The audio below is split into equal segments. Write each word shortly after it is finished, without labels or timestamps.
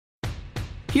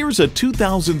Here's a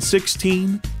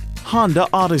 2016 Honda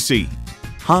Odyssey.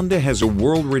 Honda has a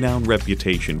world-renowned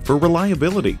reputation for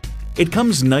reliability. It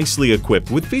comes nicely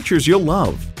equipped with features you'll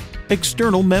love: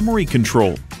 external memory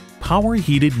control, power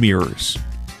heated mirrors,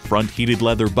 front heated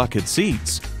leather bucket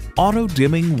seats,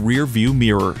 auto-dimming rear view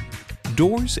mirror,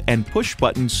 doors and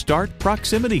push-button start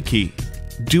proximity key,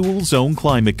 dual zone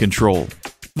climate control,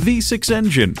 V6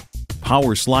 engine,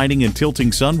 power sliding and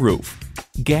tilting sunroof,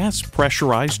 gas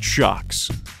pressurized shocks,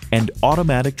 and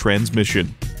automatic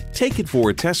transmission. Take it for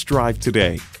a test drive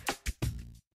today.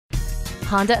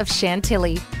 Honda of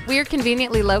Chantilly. We're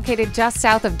conveniently located just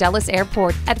south of Dulles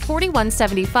Airport at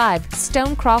 4175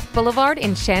 Stonecroft Boulevard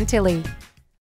in Chantilly.